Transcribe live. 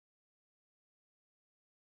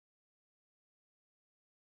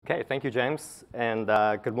Okay, thank you, James, and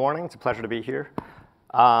good morning. It's a pleasure to be here.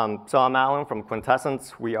 So I'm Alan from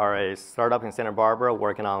Quintessent. We are a startup in Santa Barbara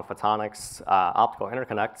working on photonics, optical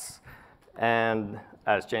interconnects. And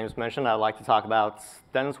as James mentioned, I'd like to talk about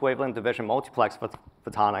dense wavelength division multiplex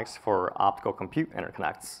photonics for optical compute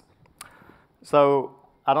interconnects. So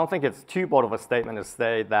I don't think it's too bold of a statement to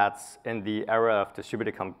say that in the era of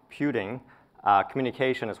distributed computing,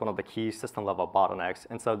 communication is one of the key system-level bottlenecks.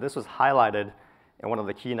 And so this was highlighted in one of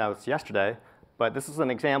the keynotes yesterday. But this is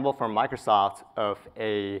an example from Microsoft of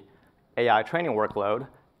a AI training workload.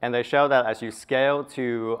 And they show that as you scale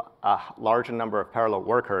to a larger number of parallel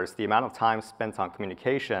workers, the amount of time spent on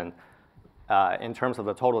communication in terms of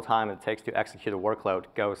the total time it takes to execute a workload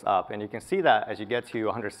goes up. And you can see that as you get to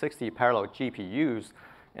 160 parallel GPUs.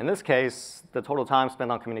 In this case, the total time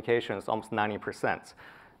spent on communication is almost 90%.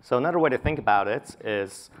 So another way to think about it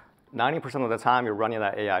is 90% of the time you're running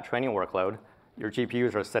that AI training workload, your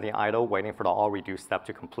GPUs are sitting idle waiting for the all-reduce step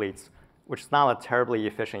to complete, which is not a terribly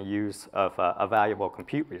efficient use of a valuable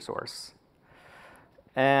compute resource.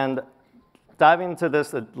 And diving into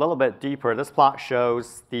this a little bit deeper, this plot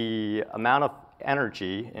shows the amount of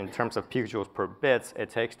energy in terms of picojoules per bit it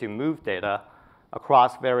takes to move data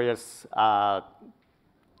across various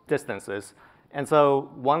distances. And so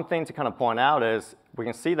one thing to kind of point out is we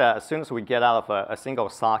can see that as soon as we get out of a single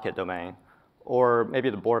socket domain, or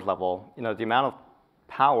maybe the board level, the amount of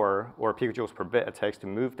power or picojoules per bit it takes to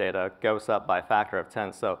move data goes up by a factor of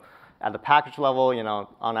 10. So at the package level,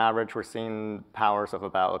 on average, we're seeing powers of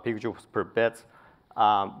about a picojoules per bit.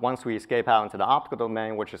 Once we escape out into the optical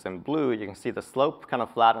domain, which is in blue, you can see the slope kind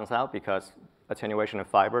of flattens out because attenuation in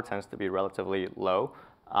fiber tends to be relatively low.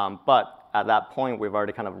 But at that point, we've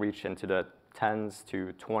already kind of reached into the 10s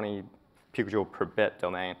to 20 picojoule per bit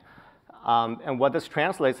domain. And what this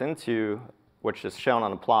translates into, which is shown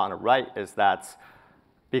on the plot on the right, is that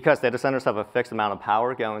because data centers have a fixed amount of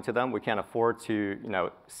power going to them, we can't afford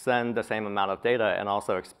to send the same amount of data and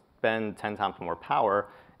also expend 10 times more power.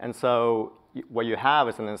 And so what you have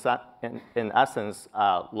is, in essence,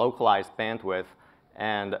 localized bandwidth.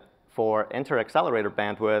 And for inter-accelerator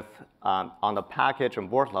bandwidth on the package and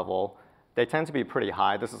board level, they tend to be pretty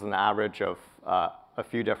high. This is an average of a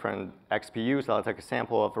few different XPUs. I'll take a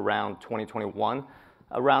sample of around 2021,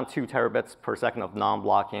 around 2 terabits per second of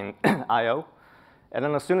non-blocking I/O. And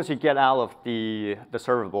then as soon as you get out of the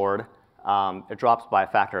server board, it drops by a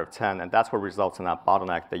factor of 10, and that's what results in that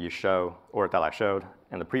bottleneck that you show, or that I showed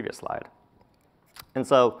in the previous slide. And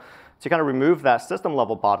so to kind of remove that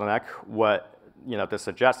system-level bottleneck, what this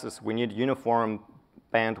suggests is we need uniform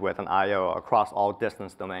bandwidth and I/O across all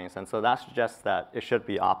distance domains. And so that suggests that it should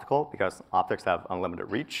be optical, because optics have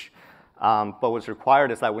unlimited reach. But what's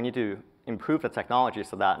required is that we need to improve the technology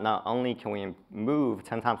so that not only can we move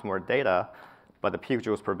 10 times more data, but the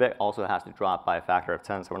picojoules per bit also has to drop by a factor of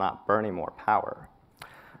 10, so we're not burning more power.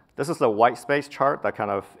 This is a white space chart that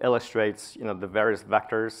kind of illustrates the various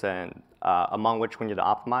vectors and among which we need to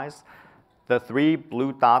optimize. The 3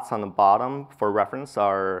 blue dots on the bottom for reference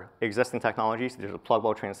are existing technologies. These are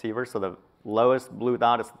pluggable transceivers. So the lowest blue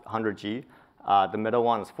dot is 100G. The middle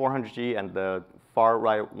one is 400G, and the far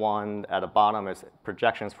right one at the bottom is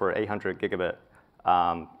projections for 800 gigabit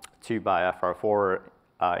 2x FR4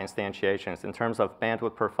 instantiations in terms of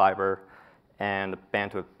bandwidth per fiber and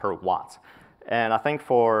bandwidth per watt. And I think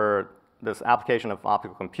for this application of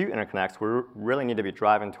optical compute interconnects, we really need to be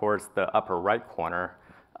driving towards the upper right corner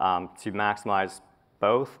to maximize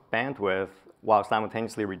both bandwidth while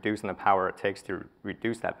simultaneously reducing the power it takes to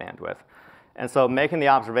reduce that bandwidth. And so making the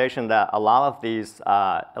observation that a lot of these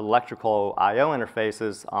electrical I/O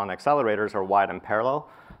interfaces on accelerators are wide and parallel,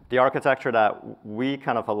 the architecture that we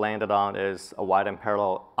kind of landed on is a wide and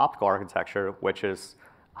parallel optical architecture, which is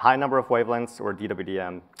high number of wavelengths, or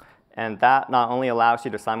DWDM. And that not only allows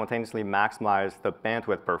you to simultaneously maximize the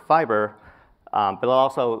bandwidth per fiber, but it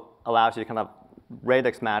also allows you to kind of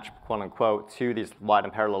radix match, quote unquote, to these wide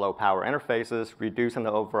and parallel low power interfaces, reducing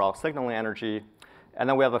the overall signaling energy. And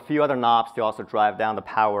then we have a few other knobs to also drive down the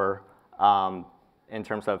power in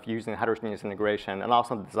terms of using heterogeneous integration, and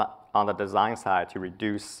also on the design side to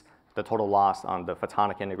reduce the total loss on the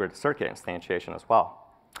photonic integrated circuit instantiation as well.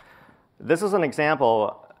 This is an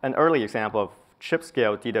example, an early example of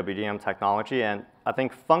chip-scale DWDM technology, and I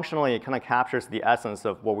think functionally it kind of captures the essence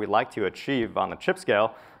of what we like to achieve on the chip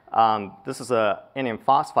scale. This is an indium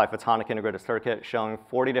phosphide photonic integrated circuit showing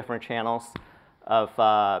 40 different channels of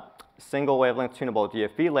single wavelength tunable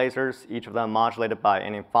DFB lasers, each of them modulated by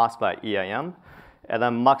indium phosphide EAM, and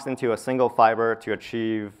then muxed into a single fiber to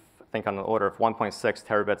achieve, I think, on the order of 1.6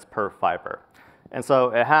 terabits per fiber. And so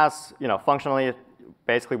it has, functionally,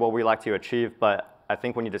 basically what we like to achieve, but I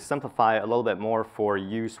think we need to simplify it a little bit more for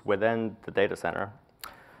use within the data center.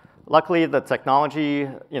 Luckily, the technology,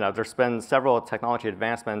 there's been several technology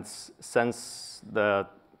advancements since the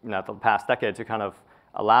past decade to kind of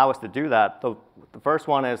allow us to do that. The first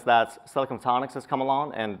one is that silicon photonics has come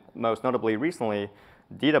along, and most notably recently,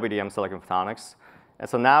 DWDM silicon photonics. And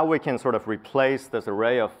so now we can sort of replace this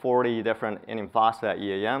array of 40 different indium phosphide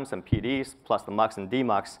EAMs and PDs, plus the MUX and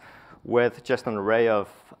DMUX, with just an array of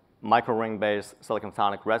microring-based silicon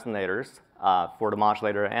photonic resonators for the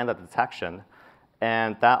modulator and the detection.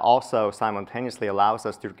 And that also simultaneously allows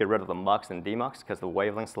us to get rid of the MUX and DMUX because the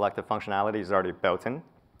wavelength selective functionality is already built in.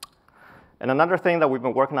 And another thing that we've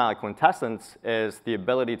been working on at Quintessent is the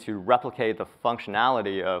ability to replicate the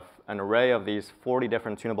functionality of an array of these 40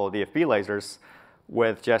 different tunable DFB lasers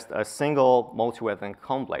with just a single multi-wavelength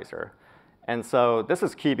comb laser. And so this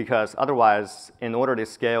is key because otherwise, in order to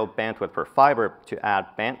scale bandwidth per fiber to add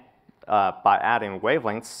by adding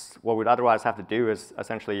wavelengths, what we'd otherwise have to do is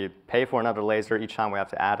essentially pay for another laser each time we have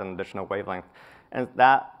to add an additional wavelength. And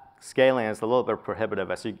that scaling is a little bit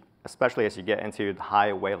prohibitive, especially as you get into the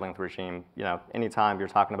high wavelength regime. Anytime you're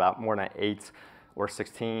talking about more than 8 or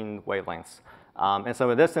 16 wavelengths. And so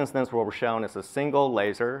in this instance, what we're showing is a single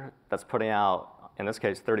laser that's putting out, in this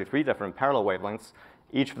case, 33 different parallel wavelengths.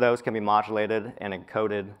 Each of those can be modulated and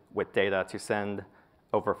encoded with data to send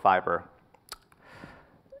over fiber.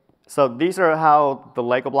 So these are how the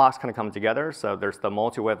Lego blocks kind of come together. So there's the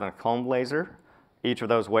multi-wavelength comb laser. Each of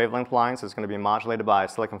those wavelength lines is going to be modulated by a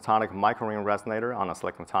silicon photonic microring resonator on a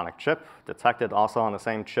silicon photonic chip, detected also on the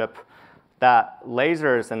same chip. That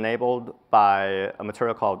laser is enabled by a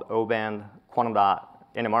material called O-band quantum dot,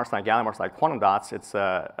 indium arsenide, gallium arsenide quantum dots. It's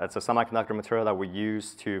a semiconductor material that we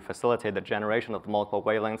use to facilitate the generation of the multiple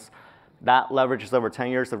wavelengths. That leverages over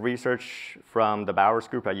 10 years of research from the Bowers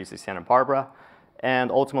group at UC Santa Barbara.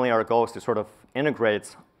 And ultimately, our goal is to sort of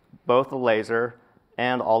integrate both the laser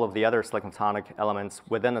and all of the other silicon photonic elements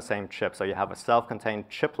within the same chip. So you have a self-contained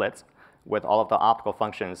chiplet with all of the optical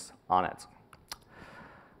functions on it.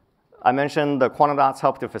 I mentioned the quantum dots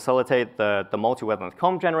help to facilitate the multi-wavelength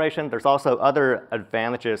comb generation. There's also other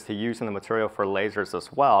advantages to using the material for lasers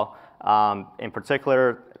as well. In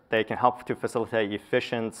particular, they can help to facilitate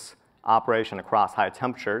efficient operation across high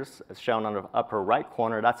temperatures. As shown on the upper right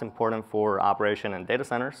corner, that's important for operation in data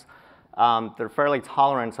centers. They're fairly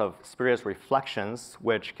tolerant of spurious reflections,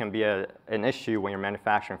 which can be an issue when you're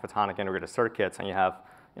manufacturing photonic integrated circuits and you have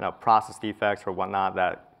process defects or whatnot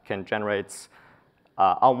that can generate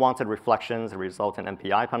unwanted reflections and result in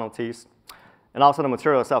NPI penalties. And also the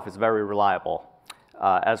material itself is very reliable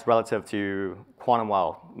as relative to quantum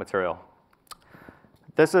well material.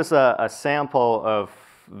 This is a sample of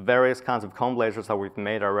various kinds of comb lasers that we've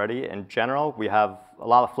made already. In general, we have a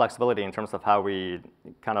lot of flexibility in terms of how we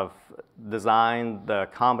kind of design the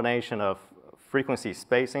combination of frequency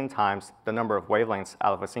spacing times the number of wavelengths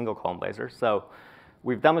out of a single comb laser. So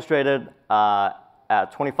we've demonstrated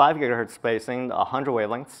at 25 gigahertz spacing, 100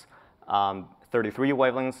 wavelengths, 33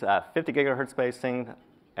 wavelengths at 50 gigahertz spacing,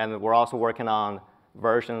 and we're also working on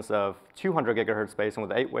versions of 200 gigahertz spacing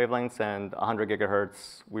with 8 wavelengths and 100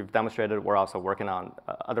 gigahertz. We've demonstrated we're also working on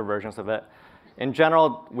other versions of it. In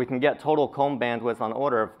general, we can get total comb bandwidth on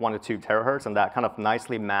order of 1 to 2 terahertz, and that kind of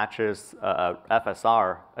nicely matches a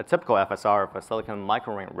typical FSR of a silicon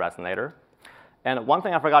microring resonator. And one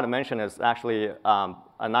thing I forgot to mention is actually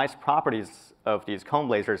a nice properties of these comb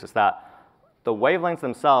lasers is that the wavelengths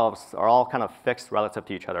themselves are all kind of fixed relative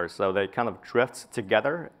to each other. So they kind of drift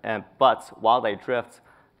together, but while they drift,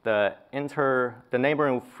 the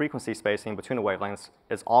neighboring frequency spacing between the wavelengths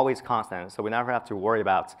is always constant. So we never have to worry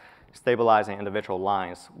about stabilizing individual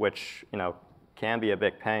lines, which can be a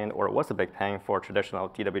big pain, or was a big pain for traditional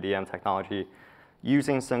DWDM technology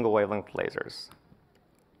using single wavelength lasers.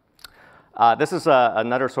 This is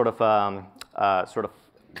another sort of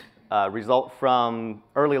result from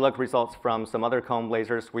early look results from some other comb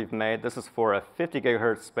lasers we've made. This is for a 50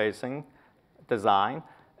 gigahertz spacing design,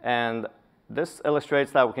 and this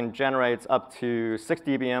illustrates that we can generate up to 6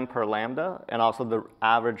 dBm per lambda, and also the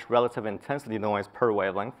average relative intensity noise per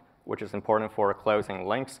wavelength, which is important for closing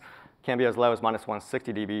links, can be as low as minus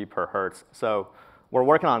 160 dB per hertz. So we're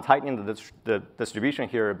working on tightening the distribution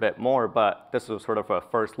here a bit more, but this was sort of a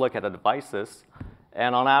first look at the devices.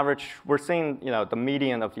 And on average, we're seeing the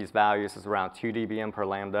median of these values is around 2 dBm per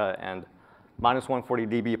lambda and minus 140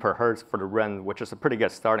 dB per hertz for the RIN, which is a pretty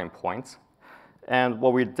good starting point. And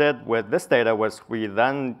what we did with this data was we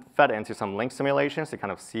then fed it into some link simulations to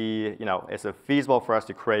kind of see, is it feasible for us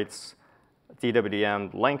to create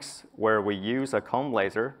DWDM links where we use a comb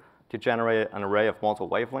laser to generate an array of multiple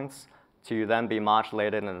wavelengths to then be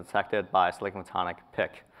modulated and detected by silicon photonic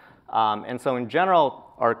PIC. And so in general,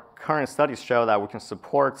 our current studies show that we can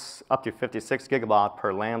support up to 56 gigabaud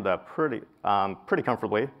per lambda pretty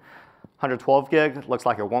comfortably. 112 gig looks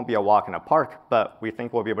like it won't be a walk in the park, but we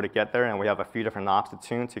think we'll be able to get there, and we have a few different knobs to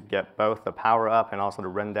tune to get both the power up and also the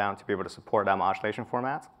run down to be able to support that modulation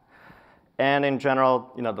format. And in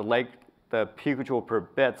general, the picojoule per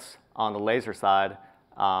bits on the laser side,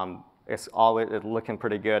 it's always looking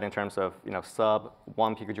pretty good in terms of sub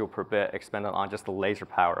 1 picojoule per bit expended on just the laser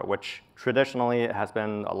power, which traditionally has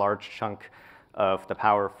been a large chunk of the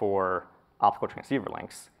power for optical transceiver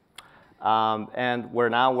links. And we're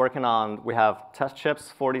now working on, we have test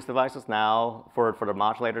chips for these devices now for the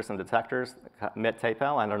modulators and detectors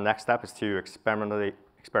mid-tape-out, and our next step is to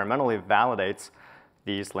experimentally validate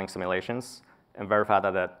these link simulations and verify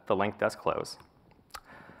that the link does close.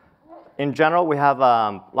 In general, we have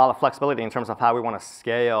a lot of flexibility in terms of how we want to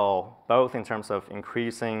scale, both in terms of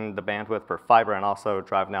increasing the bandwidth per fiber and also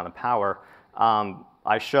driving down the power.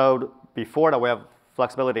 I showed before that we have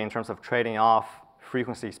flexibility in terms of trading off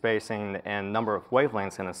frequency spacing and number of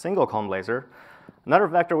wavelengths in a single comb laser. Another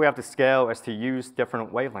vector we have to scale is to use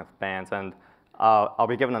different wavelength bands. And I'll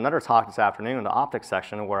be giving another talk this afternoon in the optics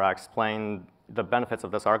section where I explain the benefits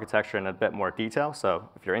of this architecture in a bit more detail. So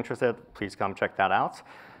if you're interested, please come check that out.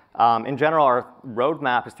 In general, our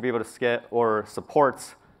roadmap is to be able to scale or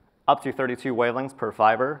support up to 32 wavelengths per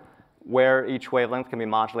fiber, where each wavelength can be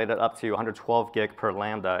modulated up to 112 gig per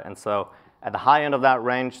lambda. And so at the high end of that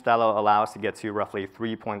range, that'll allow us to get to roughly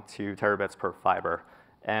 3.2 terabits per fiber.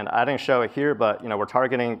 And I didn't show it here, but we're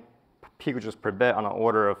targeting picojoules per bit on an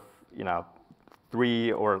order of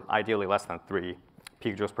 3 or ideally less than 3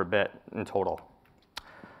 picojoules per bit in total.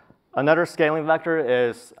 Another scaling vector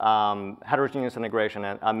is heterogeneous integration.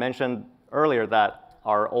 And I mentioned earlier that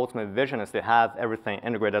our ultimate vision is to have everything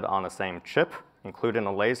integrated on the same chip, including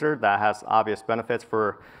a laser that has obvious benefits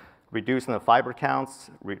for reducing the fiber counts,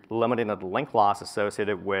 limiting the link loss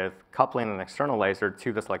associated with coupling an external laser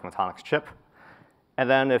to the silicon photonics chip. And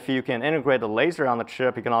then if you can integrate the laser on the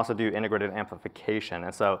chip, you can also do integrated amplification.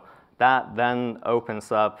 And so that then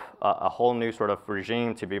opens up a whole new sort of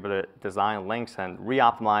regime to be able to design links and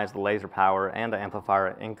re-optimize the laser power and the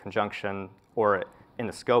amplifier in conjunction or in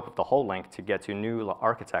the scope of the whole link to get to new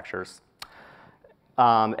architectures.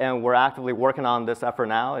 And we're actively working on this effort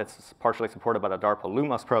now. It's partially supported by the DARPA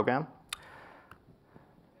LUMOS program.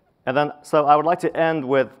 And then, so I would like to end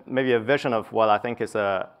with maybe a vision of what I think is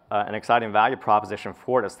an exciting value proposition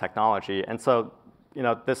for this technology. And so,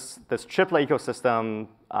 this chiplet ecosystem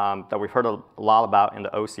that we've heard a lot about in the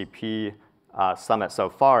OCP summit so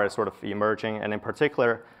far is sort of emerging. And in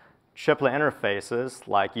particular, chiplet interfaces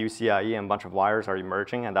like UCIe and a bunch of wires are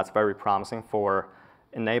emerging, and that's very promising for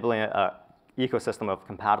enabling an ecosystem of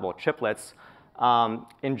compatible chiplets.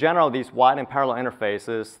 In general, these wide and parallel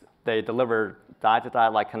interfaces, they deliver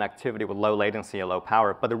die-to-die-like connectivity with low latency and low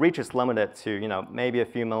power, but the reach is limited to maybe a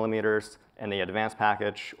few millimeters in the advanced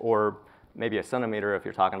package, or maybe a centimeter if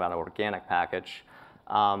you're talking about an organic package.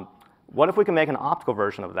 What if we can make an optical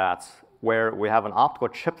version of that, where we have an optical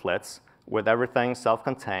chiplets with everything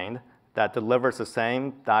self-contained that delivers the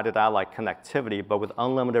same die-to-die-like connectivity, but with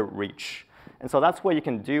unlimited reach? And so that's what you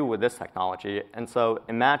can do with this technology. And so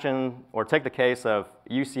imagine, or take the case of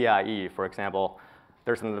UCIe, for example.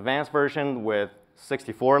 There's an advanced version with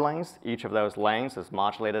 64 lanes. Each of those lanes is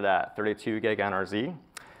modulated at 32 gig NRZ.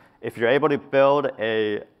 If you're able to build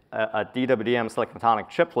a DWDM silicon photonic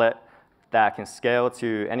chiplet that can scale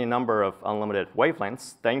to any number of unlimited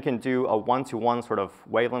wavelengths, then you can do a one-to-one sort of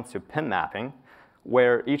wavelength to pin mapping,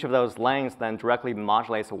 where each of those lanes then directly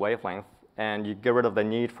modulates a wavelength, and you get rid of the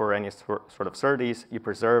need for any sort of SerDes. You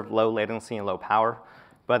preserve low latency and low power.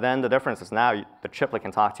 But then the difference is now the chiplet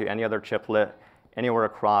can talk to any other chiplet anywhere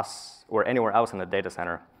across or anywhere else in the data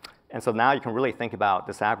center. And so now you can really think about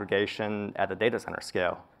disaggregation at the data center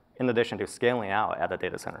scale, in addition to scaling out at the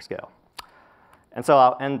data center scale. And so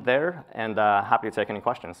I'll end there, and happy to take any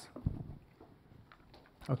questions.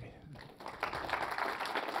 Okay.